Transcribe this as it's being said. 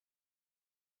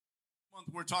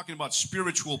We're talking about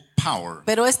spiritual power.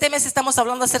 Pero este mes estamos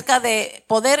hablando acerca de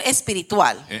poder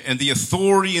espiritual And the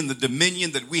authority and the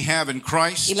dominion that we have in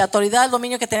Christ. y la autoridad, el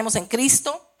dominio que tenemos en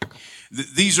Cristo.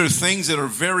 These are things that are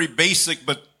very basic,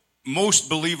 but most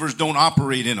believers don't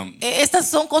operate in them. Estas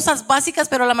son cosas básicas,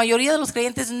 pero la mayoría de los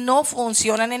creyentes no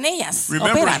funcionan en ellas.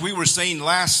 Remember, as Operan. we were saying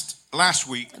last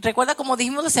week, Recuerda como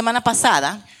dijimos la semana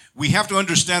pasada, we have to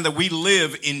understand that we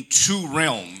live in two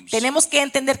realms. tenemos que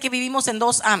entender que vivimos en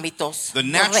dos ámbitos. The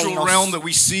dos natural reinos. realm that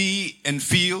we see and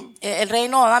feel, El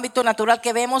reino, el ámbito natural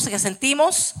que vemos, que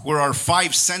sentimos, where our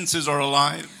five senses are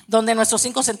alive. donde nuestros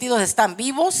 5 sentidos están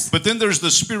vivos. But then there's the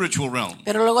spiritual realm.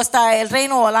 Pero luego está el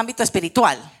reino o el ámbito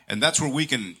espiritual. And that's where we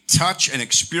can touch and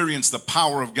experience the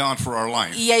power of God for our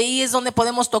life. Y ahí es donde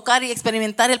podemos tocar y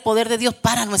experimentar el poder de Dios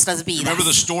para nuestras vidas. Remember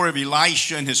the story of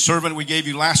Elisha and his servant we gave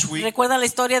you last week? ¿Recuerdan la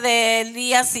historia de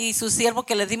Elías y su siervo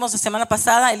que le dimos la semana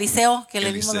pasada? Eliseo, que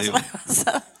le dimos la Eliseo. semana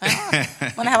pasada.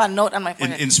 I'm going to have a note on my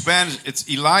forehead. In Spanish, it's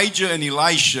Elijah and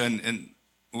Elisha, and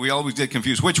we always get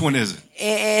confused. Which one is it?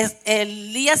 Es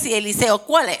Elías y Eliseo,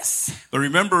 ¿cuál es? But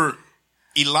remember,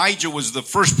 Elijah was the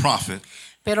first prophet,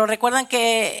 Pero recuerdan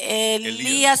que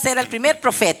Elías era el primer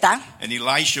profeta and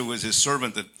Elisha was his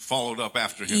servant that followed up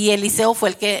after him. y Eliseo fue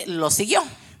el que lo siguió.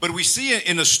 But we see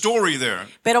in a story there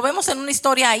Pero vemos en una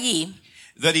historia allí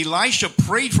that Elisha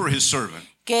prayed for his servant.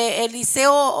 que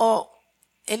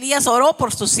Elías oró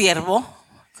por su siervo.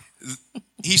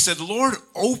 He said, Lord,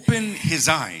 open his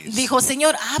eyes. Dijo,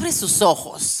 Señor, abre sus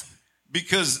ojos.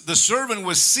 Because the servant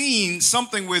was seeing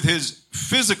something with his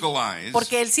physical eyes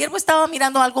Porque el siervo estaba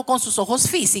mirando algo con sus ojos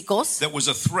físicos that was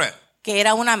a threat. que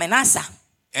era una amenaza.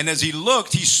 And as he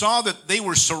looked, he saw that they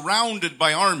were surrounded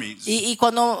by armies Y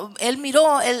cuando él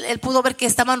miró, él pudo ver que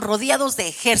estaban rodeados de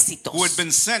ejércitos who had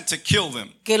been sent to kill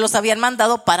them. que los habían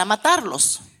mandado para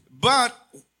matarlos. But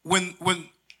when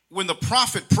the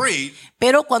prophet prayed,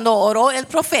 Pero cuando oró el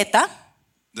profeta,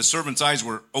 the servant's eyes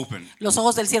were open, los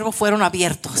ojos del siervo fueron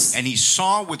abiertos. and he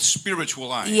saw with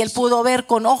spiritual eyes. Y él pudo ver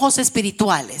con ojos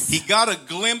espirituales. He got a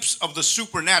glimpse of the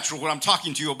supernatural, what I'm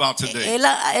talking to you about today.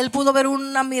 Él pudo ver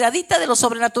una miradita de lo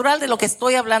sobrenatural de lo que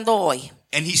estoy hablando hoy.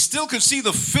 And he still could see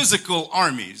the physical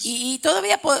armies, Y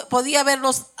todavía podía ver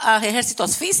los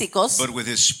ejércitos físicos, but with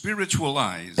his spiritual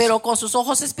eyes, pero con sus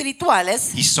ojos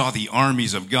espirituales, he saw the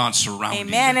armies of God surrounding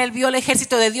amén, him. él vio el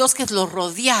ejército de Dios que los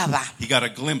rodeaba. He got a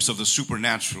glimpse of the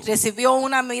supernatural. Recibió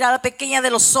una mirada pequeña de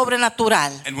lo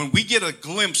sobrenatural. And when we get a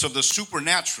glimpse of the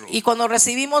supernatural, Y cuando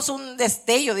recibimos un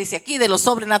destello, dice aquí, de lo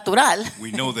sobrenatural,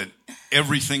 we know that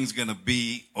everything's going to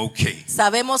be okay.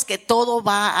 sabemos que todo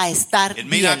va a estar It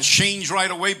may bien. not change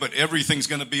right away, but everything's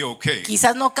going to be okay.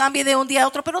 Quizás no cambie de un día a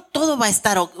otro, pero todo va a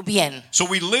estar bien. So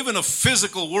we live in a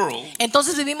physical world,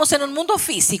 Entonces vivimos en un mundo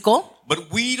físico, but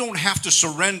we don't have to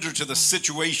surrender to the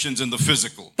situations in the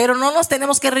physical pero no nos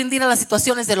tenemos que rendir a las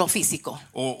situaciones de lo físico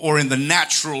or in the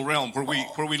natural realm where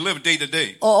we live day to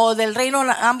day. o del reino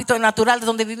ámbito natural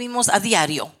donde vivimos a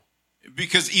diario.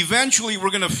 Because eventually we're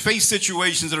going to face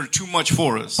situations that are too much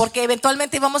for us. Porque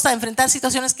eventualmente vamos a enfrentar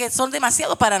situaciones que son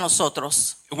demasiado para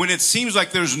nosotros. When it seems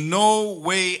like there's no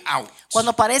way out,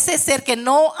 Cuando parece ser que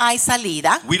no hay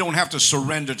salida, we don't have to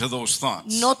surrender to those thoughts.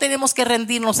 no tenemos que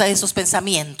rendirnos a esos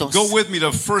pensamientos. Go with me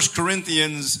to 1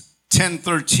 Corinthians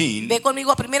 10:13. Ve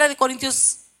conmigo a 1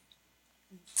 Corintios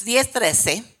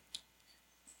 10:13.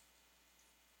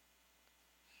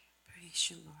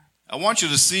 I want you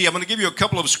to see, I'm going to give you a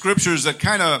couple of scriptures that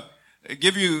kind of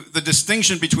give you the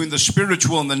distinction between the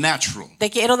spiritual and the natural. Te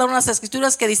quiero dar unas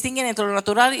escrituras que distinguen entre lo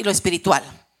natural y lo espiritual.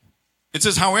 It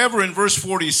says, however, in verse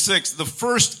 46, the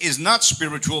first is not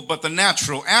spiritual, but the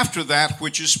natural. After that,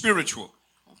 which is spiritual.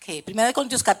 Okay, 1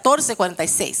 Corintios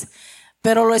 14:46.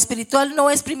 Pero lo espiritual no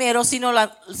es primero, sino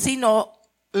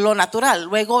lo natural,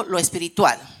 luego lo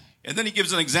espiritual. And then he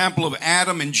gives an example of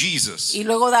Adam and Jesus. Y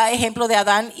luego da ejemplo de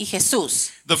Adán y Jesús.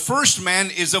 The first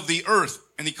man is of the earth,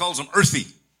 and he calls him earthy.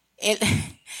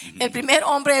 El primer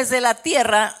hombre es de la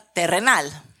tierra,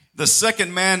 terrenal. The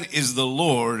second man is the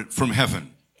Lord from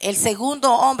heaven. El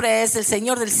segundo hombre es el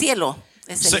Señor del cielo,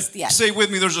 es celestial. Say with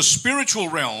me, there's a spiritual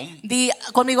realm, Di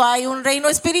conmigo, hay un reino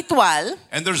espiritual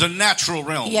and there's a natural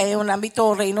realm. y hay un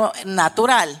ámbito reino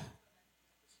natural.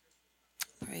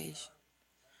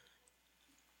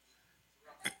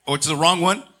 Oh, it's the wrong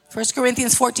one? 1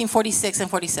 Corinthians 14:46 and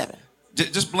 47.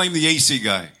 Just blame the AC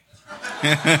guy.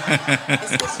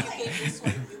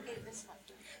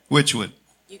 Which one?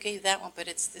 You gave that one, but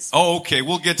it's this one. Oh, okay.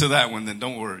 We'll get to that one then.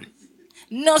 Don't worry.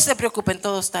 No se preocupen,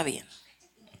 todo está bien.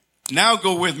 Now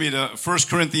go with me to 1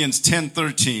 Corinthians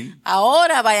 10:13.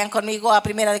 Ahora vayan conmigo a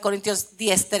 1 Corintios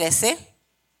 10:13.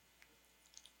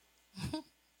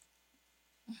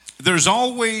 There's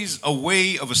always a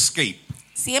way of escape.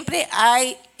 Siempre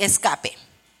hay escape.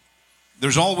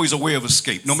 There's always a way of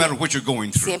escape, no matter what you're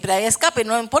going through. Siempre hay escape,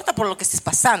 no importa por lo que estés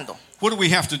pasando. What do we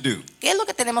have to do? ¿Qué es lo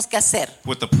que tenemos que hacer?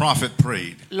 What the prophet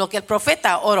prayed. Lo que el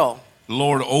profeta oró.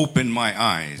 Lord, open my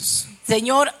eyes.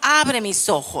 Señor, abre mis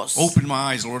ojos. Open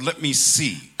my eyes, Lord, let me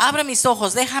see. Abre mis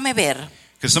ojos, déjame ver.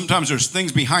 Because sometimes there's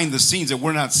things behind the scenes that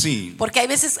we're not seeing. Porque hay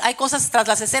veces hay cosas tras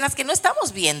las escenas que no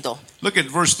estamos viendo. Look at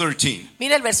verse 13.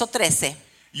 Mira el verso 13.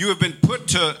 You have been put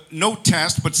to no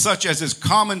test but such as is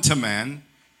common to man.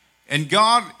 And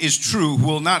God is true, who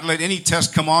will not let any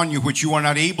test come on you which you are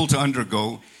not able to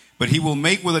undergo, but he will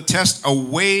make with a test a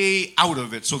way out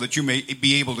of it so that you may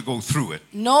be able to go through it.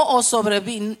 No os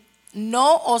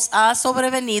ha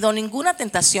sobrevenido ninguna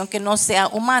tentación que no sea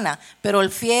humana, pero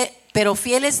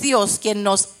fiel es Dios quien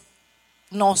no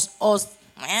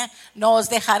os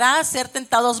dejará ser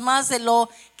tentados más de lo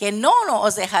que no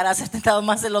os dejará ser tentados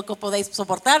más de lo que podéis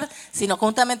soportar, sino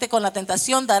juntamente con la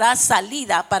tentación dará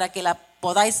salida para que la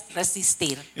podáis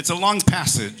resistir. It's a long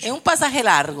passage. Es un pasaje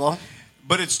largo.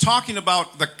 But it's talking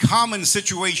about the common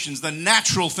situations, the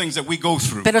natural things that we go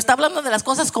through. Pero está hablando de las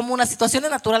cosas comunes, situaciones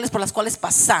naturales por las cuales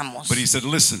pasamos. But he said,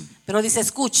 listen, Pero dice,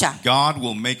 escucha, God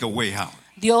will make a way out.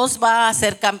 Dios va a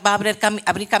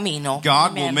abrir camino.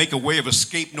 God Amen. will make a way of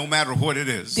escape no matter what it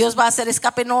is. Dios va a hacer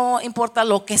escape no importa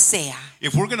lo que sea.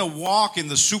 If we're going to walk in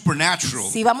the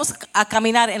supernatural, Si vamos a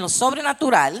caminar en lo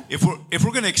sobrenatural, if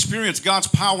we're going to experience God's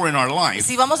power in our life,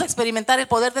 si vamos a experimentar el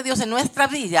poder de Dios en nuestra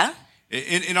vida,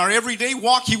 in our everyday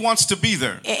walk, he wants to be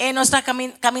there. en nuestra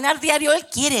caminar diario, Él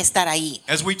quiere estar ahí.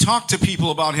 As we talk to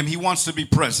people about him, he wants to be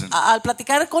present. Al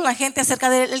platicar con la gente acerca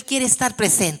de Él, Él quiere estar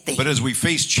presente. But as we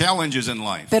face challenges in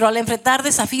life, Pero al enfrentar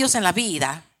desafíos en la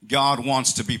vida, God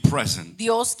wants to be present.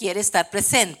 Dios quiere estar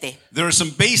presente. There are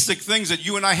some basic things that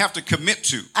you and I have to commit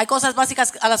to. Hay cosas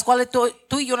básicas a las cuales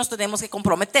tú y yo nos tenemos que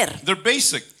comprometer. They're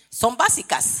basic. Son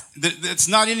básicas. It's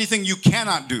not anything you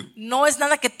cannot do. No es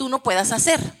nada que tú no puedas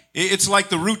hacer. It's like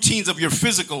the routines of your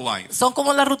physical life. Son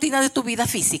como la rutina de tu vida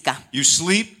física. You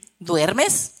sleep,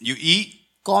 Duermes, you eat,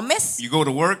 comes, you go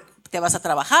to work, te vas a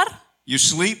trabajar, you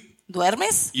sleep,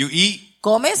 duermes, you eat,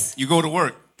 comes, you go to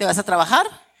work. te vas a trabajar.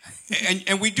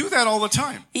 And we do that all the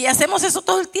time. Y hacemos eso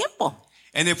todo el tiempo.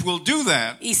 And if we'll do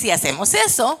that, Y si hacemos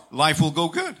eso, life will go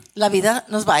good. la vida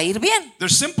nos va a ir bien. They're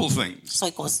simple things.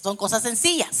 Son cosas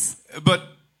sencillas. But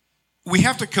we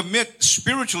have to commit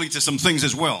spiritually to some things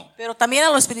as well. Pero también a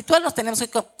lo espiritual nos tenemos que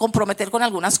comprometer con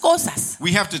algunas cosas.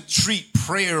 We have to treat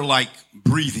prayer like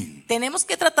breathing. Tenemos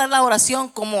que tratar la oración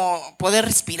como poder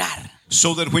respirar.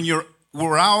 So that when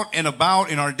we're out and about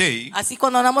in our day, Así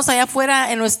cuando andamos allá afuera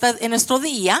en nuestro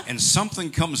día and something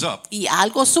comes up, y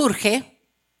algo surge,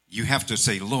 you have to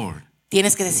say, Lord,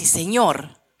 tienes que decir, Señor,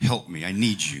 help me, I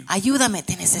need you. ayúdame,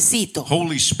 te necesito.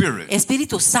 Holy Spirit,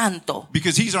 Espíritu Santo,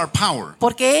 because he's our power.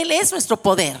 porque Él es nuestro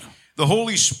poder. The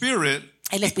Holy Spirit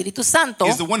El Espíritu Santo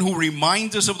is the one who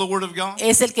reminds us of the Word of God.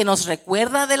 es el que nos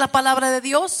recuerda de la palabra de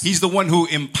Dios. He's the one who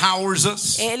empowers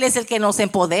us. Él es el que nos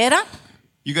empodera.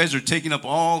 You guys are taking up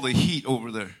all the heat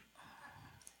over there.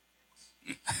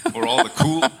 Or all the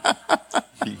cool.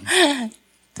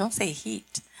 Don't say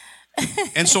heat.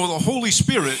 And so the Holy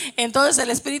Spirit, Entonces el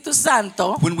Espíritu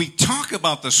Santo, when we talk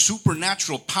about the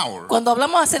supernatural power, cuando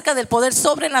hablamos acerca del poder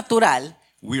sobrenatural,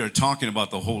 we are talking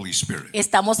about the Holy Spirit.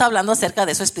 estamos hablando acerca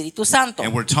de su Espíritu Santo.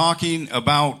 And we're talking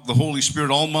about the Holy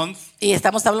Spirit all month. Y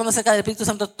estamos hablando acerca del Espíritu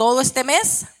Santo todo este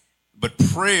mes. But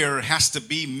prayer has to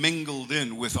be mingled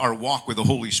in with our walk with the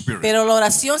Holy Spirit. Pero la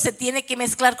oración se tiene que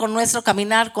mezclar con nuestro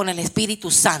caminar con el Espíritu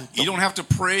Santo. You don't have to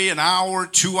pray an hour,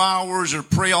 2 hours, or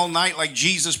pray all night like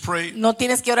Jesus prayed. No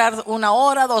tienes que orar 1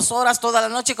 hora, 2 horas toda la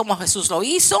noche como Jesús lo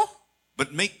hizo.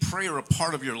 But make prayer a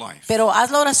part of your life. Pero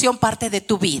haz la oración parte de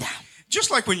tu vida.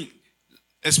 Just like when,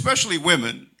 especially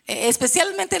women,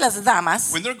 Especialmente las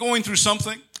damas, when they're going through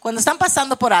something, cuando están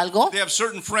pasando por algo, they have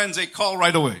certain friends they call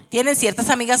right away. tienen ciertas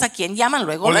amigas a quien llaman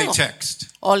luego, Or they luego. text.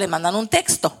 O le mandan un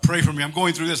texto. Pray for me. I'm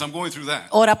going through this. I'm going through that.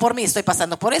 Ora por mí, estoy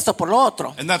pasando por esto, por lo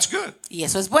otro. And that's good. Y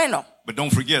eso es bueno. But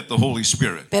don't forget the Holy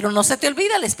Spirit. Pero no se te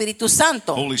olvida el Espíritu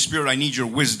Santo. Holy Spirit, I need your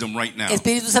wisdom right now.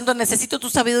 Espíritu Santo, necesito tu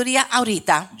sabiduría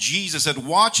ahorita. Jesus said,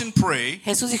 watch and pray,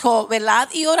 Jesús dijo, velad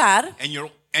y orar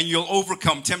and you'll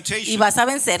overcome y temptation. vas a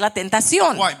vencer la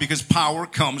tentación. Why? Because power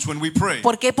comes when we pray.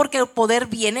 ¿Por qué? Porque el poder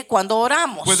viene cuando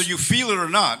oramos. Whether you feel it or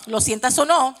not, Lo sientas o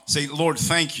no, say, Lord,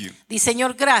 thank you di,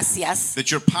 Señor, gracias, that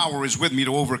your power is with me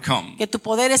to overcome. que tu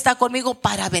poder está conmigo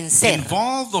para vencer.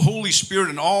 Involve the Holy Spirit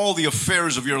in all the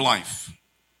affairs of your life.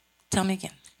 Tell me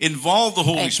again. Involve the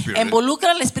Holy Spirit.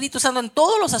 Involucra al Espíritu Santo en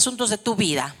todos los asuntos de tu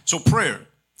vida. So prayer,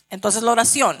 Entonces la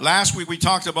oración. Last week we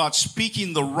talked about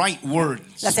speaking the right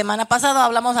words. La semana pasada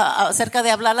hablamos acerca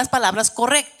de hablar las palabras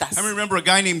correctas. I remember a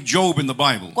guy named Job in the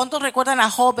Bible. ¿Cuántos recuerdan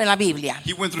a Job en la Biblia?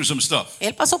 He went through some stuff.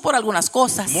 Él pasó por algunas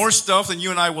cosas. More stuff than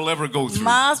you and I will ever go through.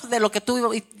 Más de lo que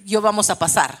tú y yo vamos a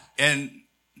pasar. And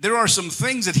there are some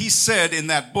things that he said in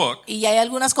that book Y hay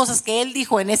algunas cosas que él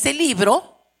dijo en ese libro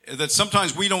that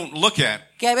sometimes we don't look at.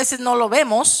 que a veces no lo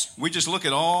vemos. We just look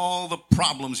at all the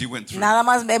problems he went through. Nada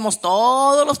más vemos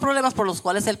todos los problemas por los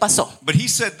cuales él pasó. But he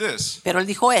said this, Pero él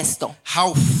dijo esto: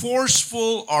 how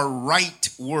forceful are right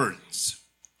words.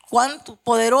 cuán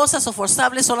poderosas o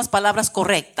forzables son las palabras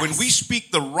correctas. When we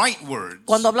speak the right words,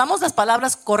 Cuando hablamos las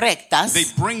palabras correctas, they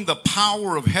bring the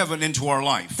power of heaven into our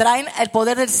life. traen el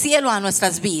poder del cielo a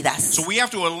nuestras vidas. So we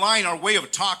have to align our way of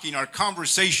talking, our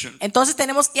conversation, Entonces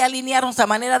tenemos que alinear nuestra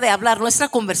manera de hablar, nuestra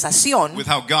conversación, with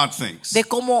how God thinks. de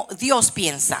cómo Dios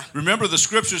piensa. Remember, the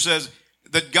scripture says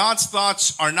that God's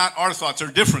thoughts are not our thoughts,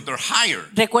 they're different, they're higher.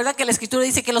 Recuerda que la escritura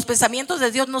dice que los pensamientos de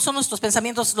Dios no son nuestros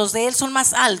pensamientos, los de Él son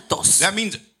más altos. That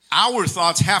means our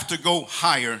thoughts have to go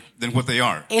higher than what they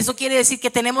are. Eso quiere decir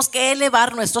que tenemos que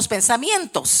elevar nuestros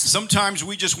pensamientos. Sometimes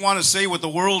we just want to say what the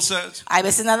world says. Hay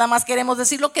veces nada más queremos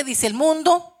decir lo que dice el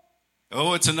mundo.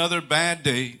 Oh, it's another bad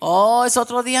day. Oh, es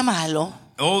otro día malo.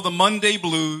 Oh, the Monday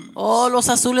blues. Oh, los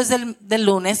azules del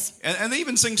lunes. And they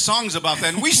even sing songs about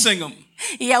that, and we sing them.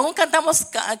 Y aún cantamos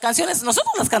canciones,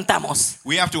 nosotros las cantamos.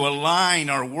 We have to align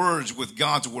our words with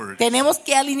God's word. Tenemos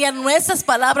que alinear nuestras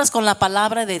palabras con la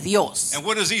palabra de Dios. And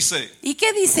what does he say? ¿Y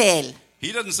qué dice él?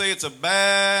 He doesn't say it's a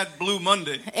bad blue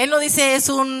Monday. Él no dice es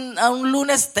un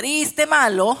lunes triste,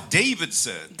 malo. David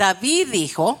said, David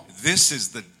dijo, this is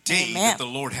the day Amen. that the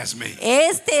Lord has made.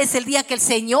 este es el día que el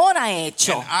Señor ha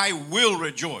hecho. And I will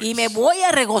rejoice. Y me voy a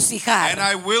And regocijar.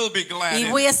 I will be glad Y in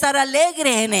voy it. a estar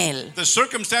alegre en él. The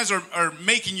circumstances are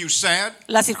making you sad.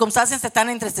 Las circunstancias te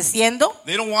están entristeciendo.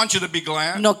 They don't want you to be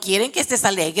glad. No quieren que estés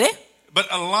alegre. But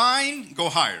align, go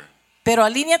higher. Pero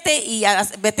alíñate y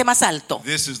vete más alto.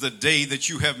 This is the day that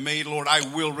you have made, Lord. I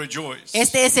will rejoice.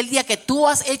 Este es el día que tú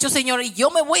has hecho, Señor, y yo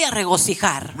me voy a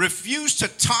regocijar. Refuse to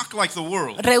talk like the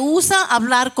world. Rehúsa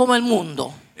hablar como el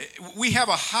mundo. We have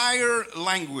a higher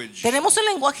language. Tenemos un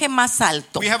lenguaje más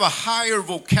alto. We have a higher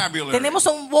vocabulary Tenemos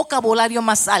un vocabulario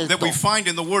más alto that we find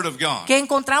in the Word of God. que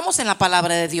encontramos en la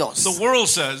palabra de Dios. The world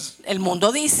says El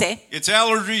mundo dice, it's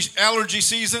allergy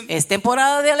season. es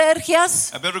temporada de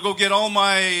alergias. I better go get all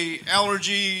my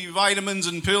allergy vitamins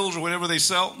and pills or whatever they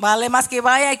sell. Vale más que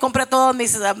vaya y compre todas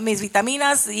mis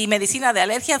vitaminas y medicina de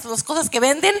alergias, las cosas que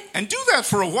venden. And do that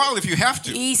for a while if you have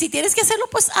to. Y si tienes que hacerlo,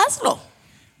 pues hazlo.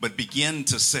 But begin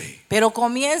to say, Pero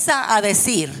comienza a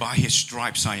decir, by His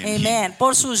stripes I am healed. amén,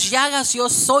 por sus llagas yo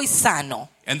soy sano.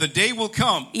 And the day will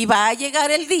come Y va a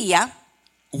llegar el día,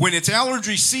 when it's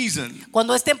allergy season,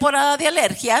 cuando es temporada de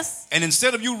alergias, and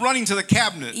instead of you running to the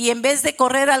cabinet, y en vez de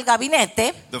correr al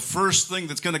gabinete, the first thing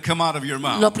that's going to come out of your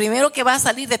lo mouth primero que va a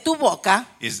salir de tu boca,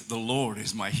 is, the Lord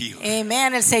is my healer.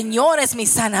 amén, el Señor es mi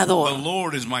The sanador.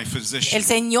 Lord is my physician. El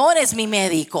Señor es mi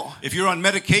médico. If you're on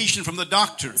medication from the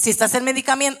doctor, Si estás en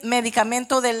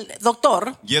medicamento del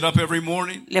doctor, get up every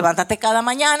morning, levántate cada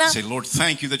mañana say, Lord,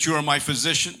 thank you that you are my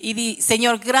physician. y di,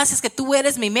 Señor, gracias que tú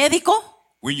eres mi médico.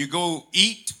 When you go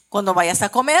eat, Cuando vayas a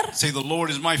comer, say, the Lord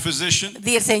is my physician.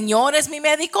 di, el Señor es mi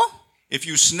médico. If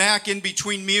you snack in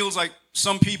between meals like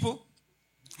some people,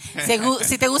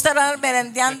 Si te gusta estar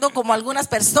merendeando como algunas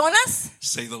personas,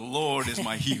 say, the Lord is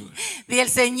my healer. di, el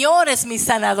Señor es mi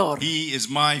sanador. He is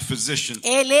my physician.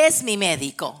 Él es mi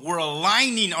médico. We're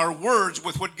aligning our words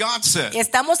with what God said.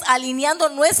 Estamos alineando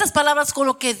nuestras palabras con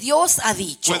lo que Dios ha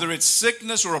dicho. Whether it's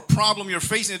sickness or a problem you're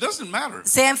facing, it doesn't matter.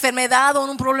 Sea enfermedad o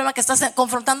un problema que estás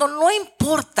confrontando, no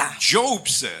importa. Job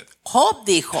said, Job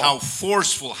dijo, how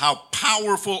forceful, how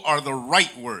powerful are the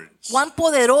right words. cuán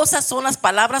poderosas son las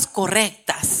palabras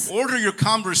correctas. Order your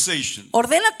conversation.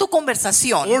 Ordena tu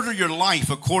conversación. Order your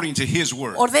life according to His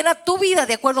word. Ordena tu vida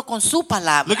de acuerdo con su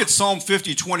palabra. Look at Psalm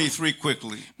 50:23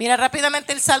 quickly. Mira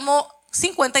rápidamente el Salmo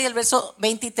 50 y el verso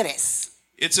 23.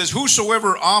 It says,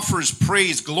 whosoever offers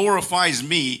praise glorifies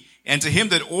me, and to him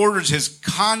that orders his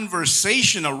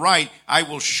conversation aright, I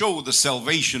will show the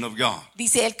salvation of God.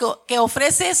 Dice, el que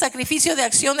ofrece sacrificio de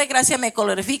acción de gracia me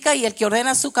glorifica, y el que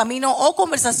ordena su camino o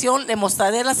conversación le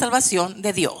mostraré la salvación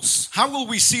de Dios. How will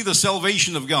we see the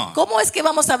salvation of God? ¿Cómo es que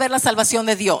vamos a ver la salvación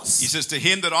de Dios? He says, to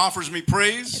him that offers me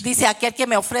praise, Dice, aquel que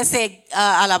me ofrece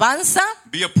alabanza.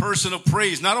 Be a person of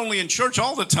praise, not only in church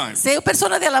all the time. Sé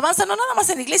persona de alabanza, no nada más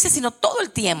en la iglesia, sino todo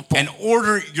el tiempo. And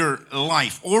order your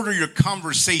life, order your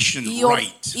conversation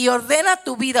right. Y ordena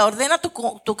tu vida, ordena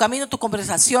tu camino, tu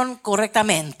conversación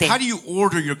correctamente. How do you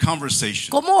order your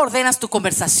conversation? ¿Cómo ordenas tu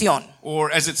conversación?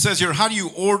 Or as it says here, how do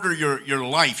you order your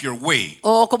life, your way?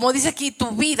 O como dice aquí,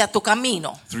 tu vida, tu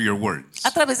camino. Through your words.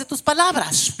 A través de tus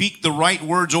palabras. Speak the right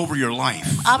words over your life.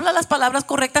 Habla las palabras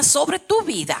correctas sobre tu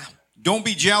vida. Don't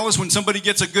be jealous when somebody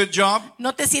gets a good job.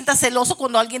 No te sientas celoso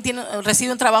cuando alguien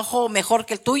recibe un trabajo mejor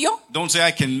que el tuyo. Don't say,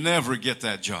 I can never get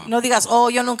that job. No digas,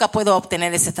 yo nunca puedo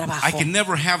obtener ese trabajo. I can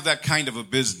never have that kind of a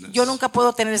business. Yo nunca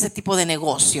puedo tener ese tipo de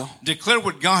negocio. Declare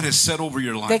what God has said over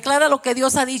your life. Declara lo que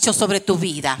Dios ha dicho sobre tu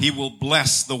vida. He will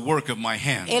bless the work of my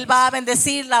hands. Él va a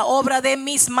bendecir la obra de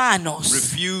mis manos.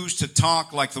 Refuse to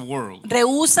talk like the world.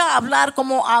 Rehúsa hablar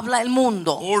como habla el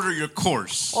mundo. Order your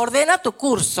course. Ordena tu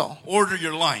curso. Order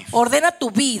your life. Ordena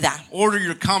tu vida. Order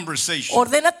your conversation.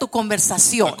 Ordena tu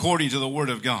conversación. According to the word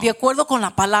of God. De acuerdo con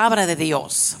la palabra de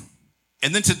Dios.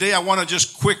 And then today I want to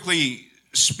just quickly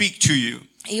speak to you.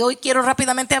 Y hoy quiero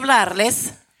rápidamente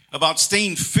hablarles about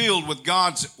staying filled with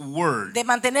God's word. De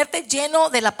mantenerte lleno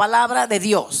de la palabra de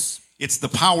Dios. It's the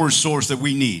power source that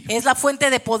we need. Es la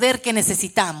fuente de poder que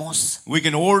necesitamos. We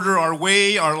can order our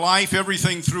way, our life,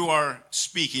 everything through our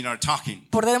speaking, our talking.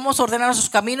 Podemos ordenar nuestros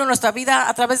caminos, nuestra vida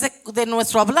a través de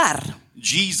nuestro hablar.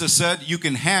 Jesus said, you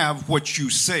can have what you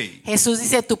say. Jesús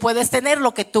dice, tú puedes tener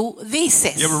lo que tú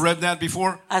dices. You ever read that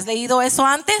before? ¿Has leído eso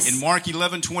antes? In Mark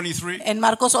 11:23. En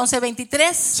Marcos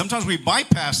 11:23. Sometimes we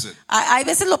bypass it. Hay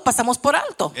veces lo pasamos por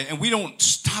alto. And we don't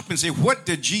stop and say, what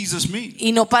did Jesus mean?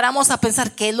 Y no paramos a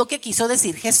pensar qué es lo que quiso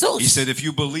decir Jesús. He said, if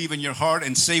you believe in your heart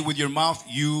and say with your mouth,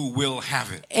 you will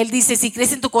have it. Él dice, si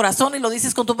crees en tu corazón y lo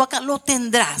dices con tu boca, lo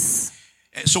tendrás.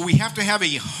 So we have to have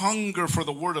a hunger for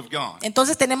the word of God.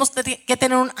 Entonces tenemos que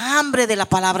tener un hambre de la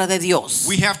palabra de Dios.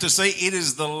 We have to say it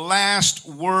is the last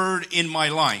word in my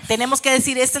life. Tenemos que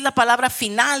decir, esta es la palabra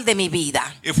final de mi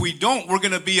vida. If we don't, we're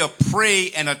going to be a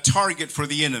prey and a target for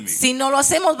the enemy. Si no lo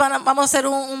hacemos, vamos a ser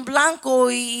un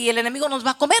blanco y el enemigo nos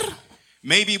va a comer.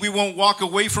 Maybe we won't walk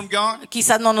away from God.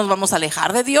 Quizás no nos vamos a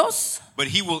alejar de Dios. But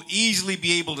he will easily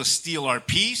be able to steal our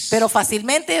peace. Pero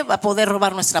fácilmente va a poder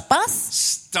robar nuestra paz.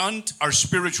 Stunt our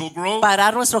spiritual growth.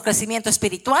 Parar nuestro crecimiento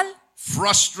espiritual.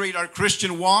 Frustrate our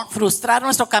Christian walk. Frustrar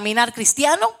nuestro caminar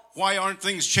cristiano. Why aren't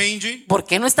things changing? ¿Por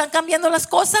qué no están cambiando las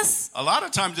cosas? A lot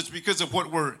of times it's because of what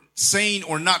we're saying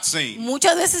or not saying.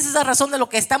 Muchas veces es la razón de lo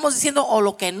que estamos diciendo o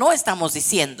lo que no estamos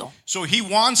diciendo. So he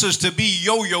wants us to be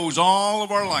yo-yos all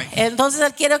of our life. Entonces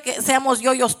él quiere que seamos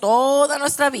yoyos toda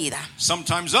nuestra vida.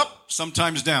 Sometimes up,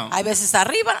 sometimes down. Hay veces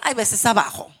arriba, hay veces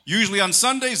abajo. Usually on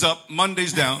Sundays up,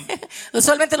 Mondays down.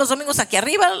 Usualmente los domingos aquí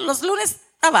arriba, los lunes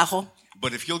abajo.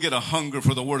 But if you'll get a hunger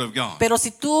for the word of God, Pero si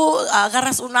tú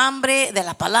agarras un hambre de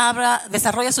la palabra,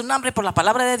 desarrollas un hambre por la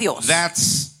palabra de Dios.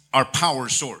 that's our power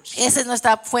source. Esa es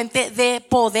nuestra fuente de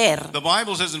poder. The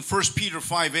Bible says in 1 Peter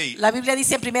 5:8, La Biblia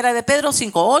dice en Primera de Pedro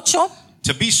 5:8,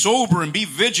 to be sober and be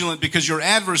vigilant because your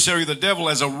adversary the devil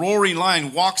as a roaring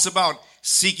lion walks about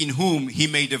seeking whom he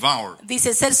may devour.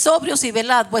 dice, ser sobrios y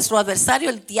velad, vuestro adversario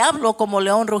el diablo como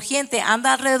león rugiente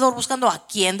anda alrededor buscando a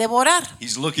quien devorar.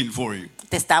 He's looking for you.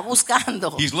 Te está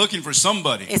buscando. He's looking for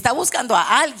somebody. Está buscando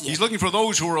a alguien. He's looking for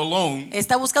those who are alone,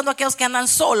 Está buscando a aquellos que andan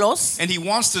solos and he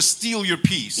wants to steal your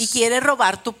y peace. quiere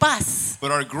robar tu paz.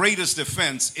 But our greatest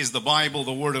defense is the Bible,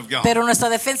 the word of God. Pero nuestra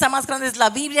defensa más grande es la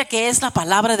Biblia, que es la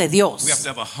palabra de Dios. We have to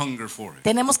have a hunger for it.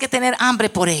 Tenemos que tener hambre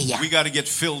por ella. We got to get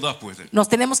filled up with it. Nos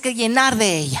tenemos que llenar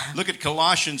de ella. Look at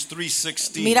Colossians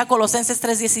 3:16. Mira Colosenses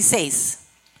 3:16.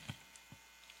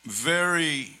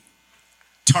 Very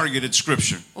targeted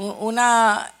scripture.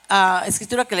 Una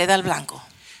escritura que le da al blanco.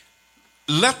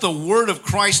 Let the word of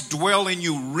Christ dwell in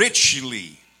you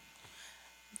richly.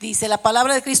 Dice, la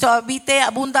palabra de Cristo habite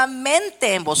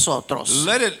abundantemente en vosotros.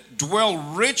 Let it dwell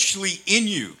richly in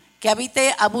you. Que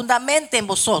habite abundantemente en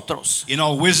vosotros. In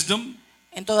all wisdom,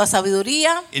 En toda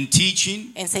sabiduría, in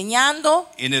teaching, enseñando,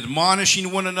 in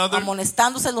admonishing one another,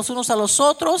 amonestándose los unos a los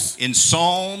otros, in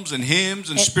psalms and hymns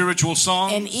and spiritual en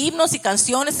songs, himnos y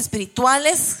canciones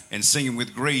espirituales, and singing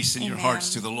with grace in your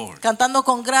hearts to the Lord. cantando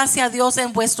con gracia a Dios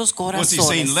en vuestros What's he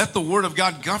saying? corazones. Let the word of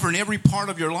God govern every part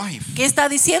of your life. ¿Qué está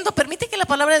diciendo? Permite que la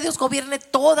palabra de Dios gobierne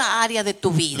toda área de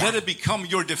tu vida. Let it become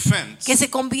your defense. Que se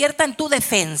convierta en tu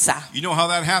defensa. You know how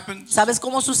that happens? ¿Sabes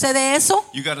cómo sucede eso?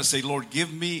 You got to say, Lord,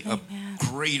 give me a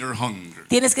greater hunger.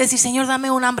 Tienes que decir, Señor, dame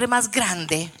un hambre más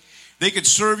grande. They could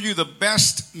serve you the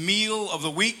best meal of the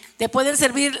week, Te pueden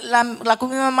servir la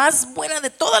comida más buena de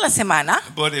toda la semana,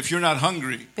 but if you're not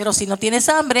hungry, pero si no tienes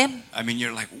hambre, I mean,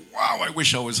 you're like, wow, I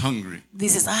wish I was hungry.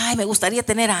 dices, ay, me gustaría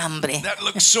tener hambre. That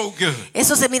looks so good,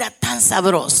 Eso se mira tan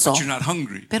sabroso, but you're not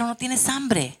hungry. pero no tienes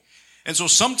hambre. And so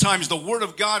sometimes the Word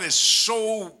of God is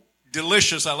so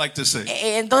delicious, I like to say.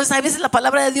 Entonces, a veces la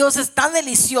palabra de Dios es tan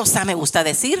deliciosa, me gusta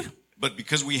decir, But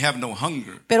because we have no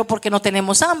hunger, pero porque no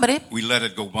tenemos hambre, we let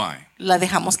it go by. la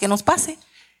dejamos que nos pase.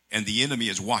 And the enemy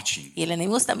is watching. Y el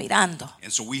enemigo está mirando.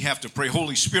 And so we have to pray,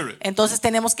 Holy Spirit, Entonces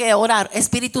tenemos que orar,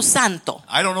 Espíritu Santo.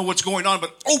 I don't know what's going on, but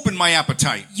open my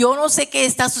appetite. Yo no sé qué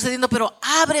está sucediendo, pero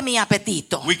abre mi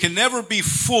apetito. We can never be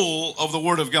full of the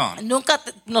Word of God Nunca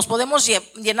nos podemos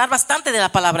llenar bastante de la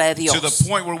palabra de Dios. to the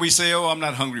point where we say, oh, I'm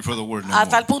not hungry for the Word no A more.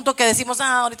 tal punto que decimos,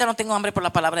 ahorita no tengo hambre por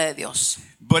la palabra de Dios.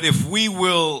 But if we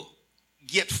will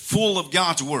get full of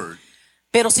God's Word,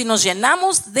 Pero si nos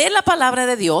llenamos de la palabra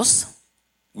de Dios,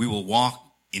 we will walk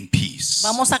in peace.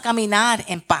 vamos a caminar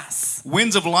en paz.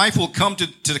 Winds of life will come to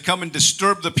come and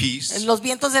disturb the peace, Los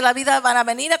vientos de la vida van a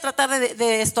venir a tratar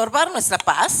de estorbar nuestra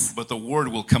paz, but the Word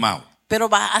will come out. pero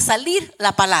va a salir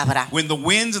la palabra. When the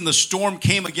winds and the storm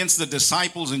came against the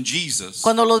disciples and Jesus,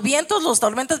 Cuando los vientos, las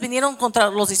tormentas vinieron contra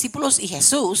los discípulos y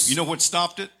Jesús, you know what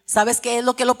stopped it? ¿sabes qué es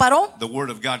lo que lo paró? The Word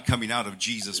of God coming out of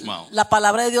Jesus' mouth. La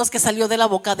palabra de Dios que salió de la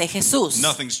boca de Jesús.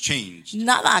 Nothing's changed,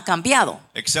 Nada ha cambiado,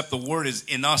 except the Word is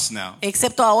in us now.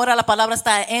 excepto ahora la palabra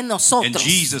está en And nosotros.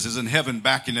 Jesus is in heaven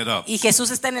backing it up. Y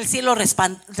Jesús está en el cielo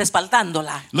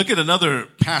respaldándola. Look at another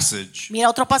passage, Mira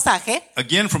otro pasaje,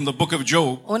 again from the book of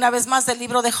Job. una vez más del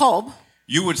libro de Job.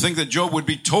 You would think that Job would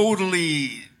be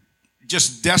totally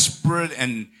just desperate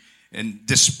and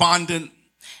despondent,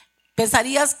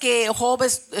 Pensarías que Job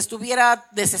estuviera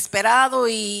desesperado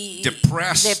y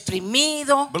Depressed.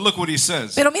 deprimido. but look what he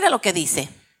says. Pero mira lo que dice.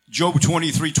 Job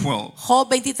 23:12. Job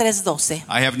 23:12.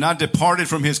 I have not departed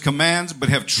from his commands, but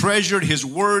have treasured his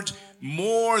words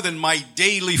more than my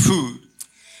daily food.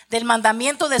 Del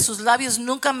mandamiento de sus labios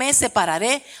nunca me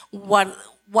separaré.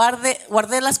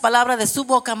 Guardé las palabras de su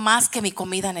boca más que mi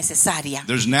comida necesaria.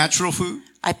 There's natural food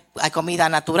Hay comida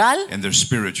natural and there's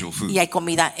spiritual food. y hay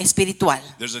comida espiritual.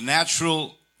 There's a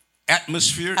natural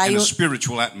atmosphere Hay and a un-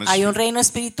 spiritual Hay atmosphere. un reino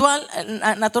espiritual,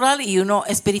 natural y uno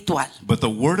espiritual. But the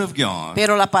Word of God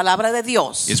Pero la palabra de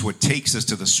Dios is what takes us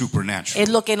to the supernatural. es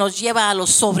lo que nos lleva a lo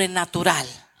sobrenatural.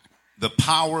 The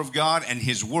power of God and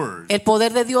His Word El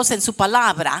poder de Dios en su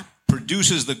palabra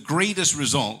produces the greatest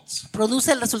results.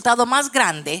 produce el resultado más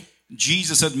grande.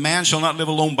 Jesus said, man shall not live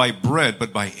alone by bread,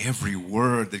 but by every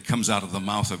word that comes out of the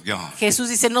mouth of God. Jesús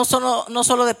dice, no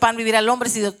solo de pan vivirá el hombre,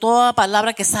 sino de toda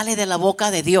palabra que sale de la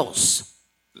boca de Dios.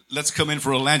 Let's come in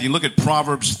for a landing. Look at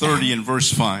Proverbs 30 and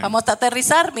verse 5. Vamos a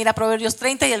aterrizar, mira Proverbios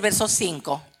 30 y el verso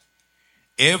 5.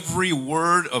 Every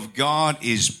word of God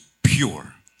is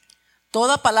pure,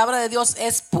 Toda palabra de Dios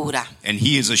es pura. and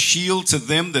He is a shield to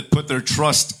them that put their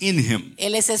trust in Him.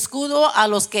 Él es escudo a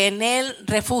los que en él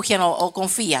refugian o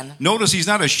confían. Notice He's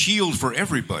not a shield for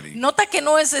everybody. Nota que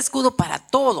no es escudo para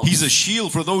todos. He's a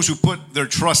shield for those who put their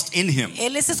trust in Him.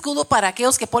 Él es escudo para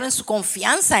aquellos que ponen su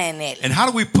confianza en él. And how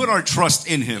do we put our trust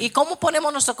in ¿Y Him? cómo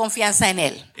ponemos nuestra confianza en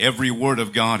él? Every word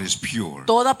of God is pure.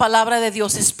 Toda palabra de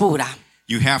Dios es pura.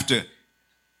 You have to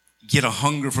get a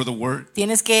hunger for the Word.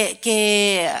 Tienes que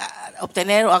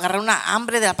obtener o agarrar una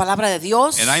hambre de la palabra de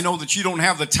Dios. And I know that you don't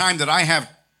have the time that I have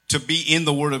to be in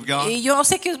the Word of God. Y yo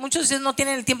sé que muchos de ustedes no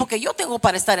tienen el tiempo que yo tengo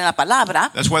para estar en la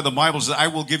palabra. That's why the Bible says, I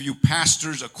will give you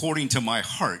pastors according to my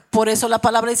heart. Por eso la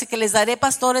palabra dice que les daré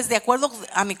pastores de acuerdo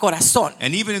a mi corazón.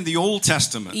 And even in the Old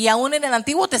Testament, Y aún en el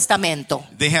Antiguo Testamento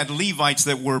they had Levites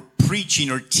that were preaching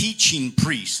or teaching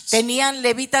priests. tenían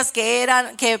levitas que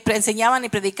enseñaban y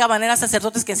predicaban, eran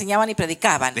sacerdotes que enseñaban y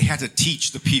predicaban. They had to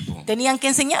teach the people. Tenían que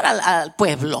enseñar al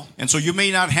pueblo. And so you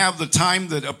may not have the time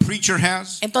that a preacher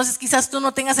has, Entonces quizás tú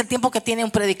no tengas el tiempo que tiene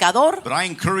un predicador, but I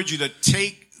encourage you to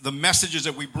take the messages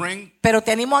that we bring pero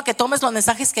te animo a que tomes los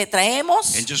mensajes que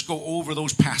traemos and just go over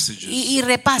those passages. y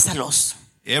repásalos.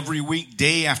 Every week,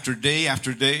 day after day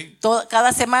after day.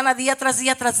 Cada semana, día tras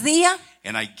día tras día.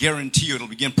 And I guarantee you it'll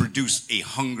begin to produce a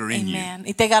hunger in you. Amen.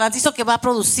 Y te garantizo que va a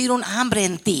producir un hambre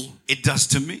en ti. It does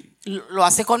to me. Lo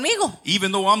hace conmigo.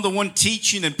 Even though I'm the one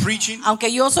teaching and preaching,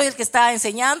 Aunque yo soy el que está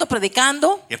enseñando,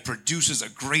 predicando, it produces a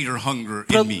greater hunger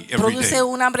in me every produce day.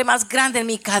 un hambre más grande en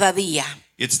mí cada día.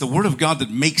 It's the Word of God that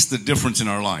makes the difference in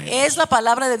our lives. Es la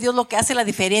palabra de Dios lo que hace la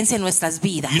diferencia en nuestras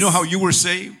vidas. You know how you were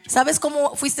saved? ¿Sabes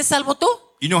cómo fuiste salvo tú?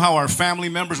 You know how our family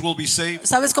members will be saved?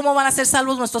 ¿Sabes cómo van a ser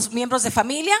salvos nuestros miembros de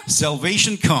familia?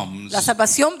 Salvation comes La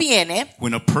salvación viene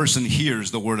when a person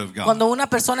hears the word of God. cuando una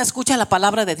persona escucha la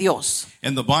palabra de Dios.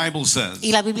 And the Bible says,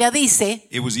 Y la Biblia dice,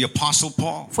 it was the Apostle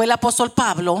Paul. fue el apóstol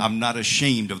Pablo, I'm not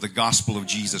ashamed of the gospel of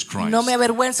Jesus Christ. no me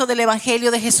avergüenzo del evangelio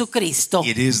de Jesucristo.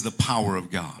 It is the power of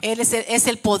God Él es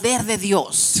el poder de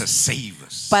Dios to save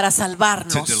us, para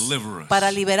salvarnos, to deliver us, para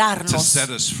to liberarnos, set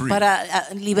us free. para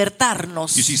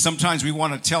libertarnos. You see, sometimes we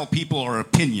want to tell people our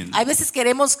opinion, Hay veces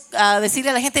queremos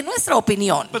decirle a la gente nuestra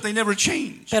opinión, but they never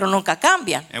change. pero nunca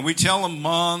cambian. And we tell them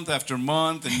month after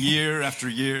month and year after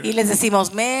year, Y les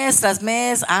decimos mes tras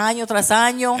mes, año tras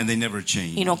año, and they never y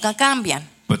change. nunca cambian.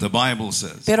 But the Bible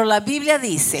says, Pero la Biblia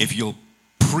dice, if you'll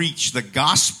preach the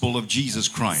gospel of Jesus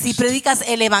si Christ, predicas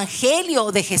el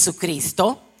evangelio de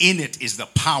Jesucristo, in it is the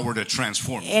power to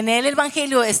transform. en el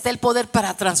evangelio está el poder para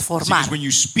See, transformar. 'cause when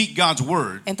you speak God's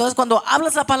word, Entonces cuando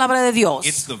hablas la palabra de Dios,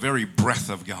 it's the very breath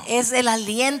of God. es el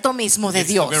aliento mismo de It's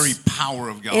the Dios, very power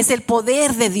of God. es el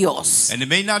poder de Dios. And it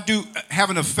may not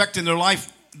have an effect in their life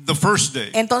the first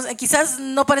day, Entonces quizás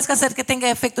no parezca ser que tenga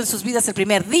efecto en sus vidas el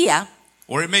primer día,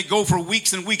 or it may go for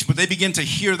weeks and weeks, but they begin to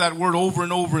hear that word over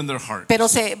and over in their heart. pero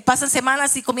se pasan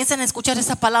semanas y comienzan a escuchar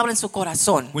esa palabra en su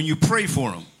corazón. When you pray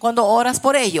for them, Cuando oras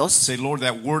por ellos, say, Lord,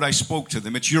 that word I spoke to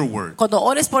them, it's your word. cuando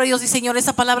ores por ellos, dice, Señor,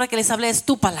 esa palabra que les hablé es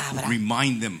tu palabra.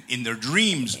 Remind them in their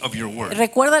dreams of your word.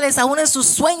 Recuérdales aún en sus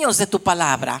sueños de tu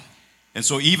palabra. And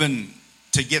so even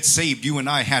to get saved, you and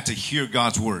I had to hear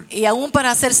God's word. Y aún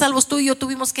para ser salvos tú y yo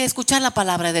tuvimos que escuchar la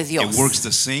palabra de Dios. It works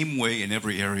the same way in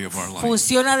every area of our life.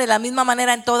 Funciona de la misma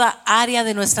manera en toda área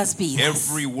de nuestras vidas.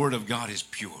 Every word of God is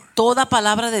pure, Toda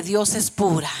palabra de Dios es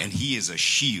pura. and He is a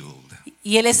shield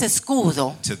Y Él es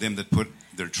escudo to them that put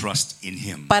their trust in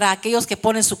Him. para aquellos que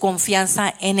ponen su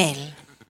confianza en Él.